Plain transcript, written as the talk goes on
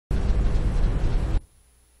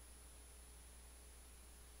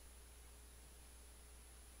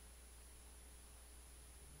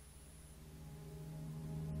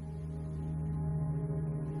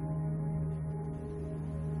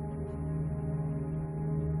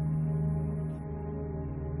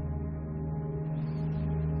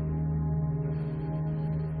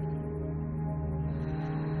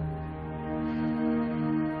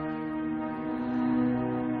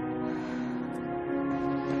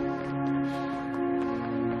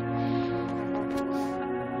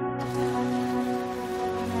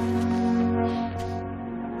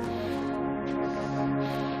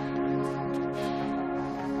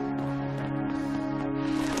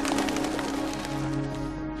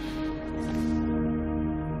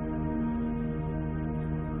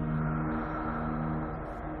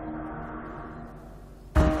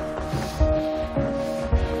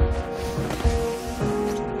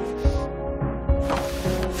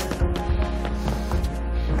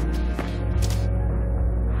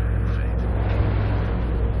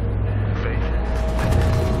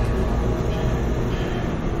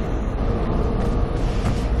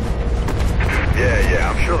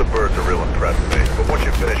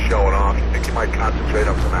concentrate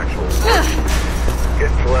on some actual work. Get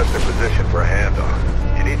Celeste in position for a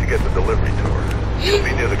handoff. You need to get the delivery to her. She'll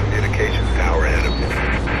be near the communications tower ahead of you.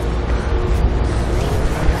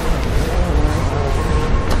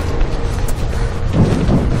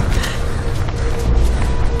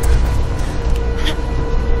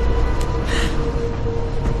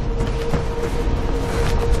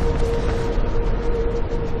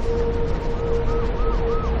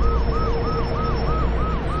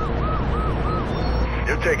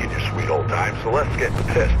 Taking your sweet old time. Celeste's getting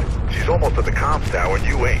pissed. She's almost at the comms tower and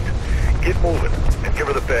you ain't. Get moving and give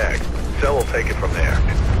her the bag. Cell will take it from there.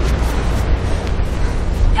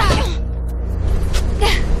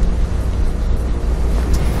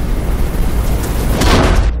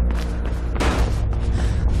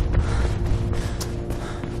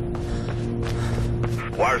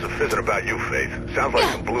 Wires are fizzing about you, Faith. Sounds like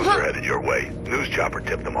some blues are headed your way. News chopper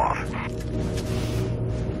tipped them off.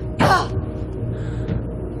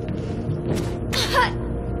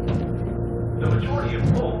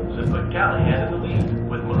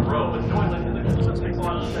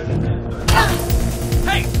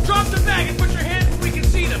 Hey, drop the bag and put your hands where we can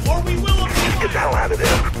see them, or we will apply. Get the hell out of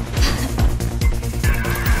there.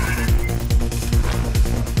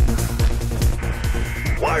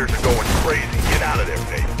 Wires are going crazy. Get out of there,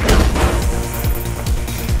 Faith.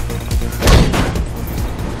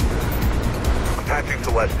 I'm patching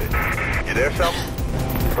Celeste in. You there, Sel?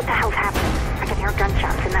 What the hell's happening? I can hear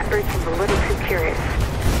gunshots and that bird seems a little too curious.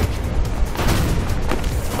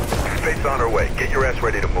 Faith's on her way. Get your ass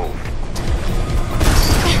ready to move.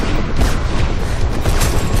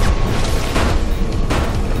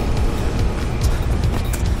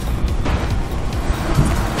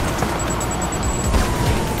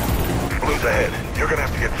 Blue's ahead. You're gonna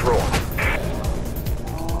have to get through them.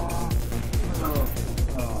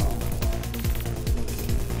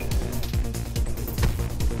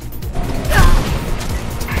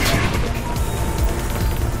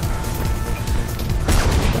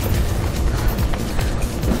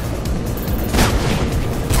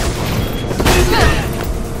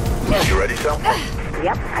 You ready, Sel?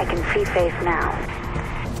 Yep, I can see Faith now.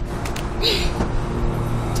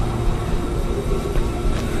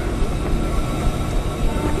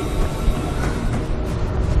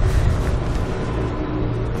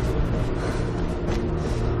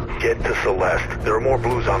 Get to Celeste. There are more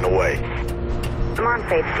blues on the way. Come on,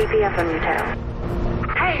 Faith, CPF on your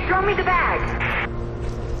toe. Hey, throw me the bag!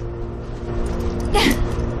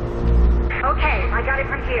 Okay, I got it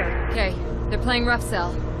from here. Okay, they're playing rough,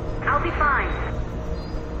 Cell. I'll be fine.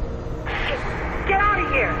 Get out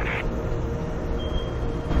of here!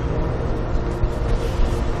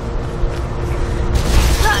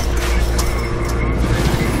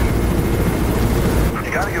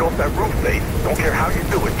 You gotta get off that roof, Faith. Don't care how you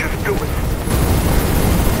do it, just do it.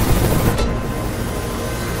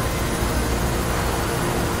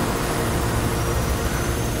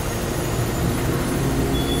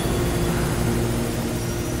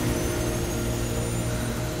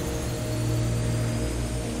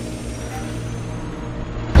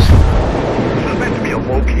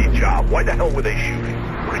 Low-key job. Why the hell were they shooting?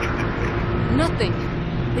 What did you do, Faith? Nothing.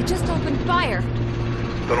 They just opened fire.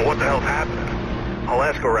 Don't know what the hell's happening. I'll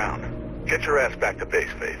ask around. Get your ass back to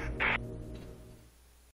base, Faith.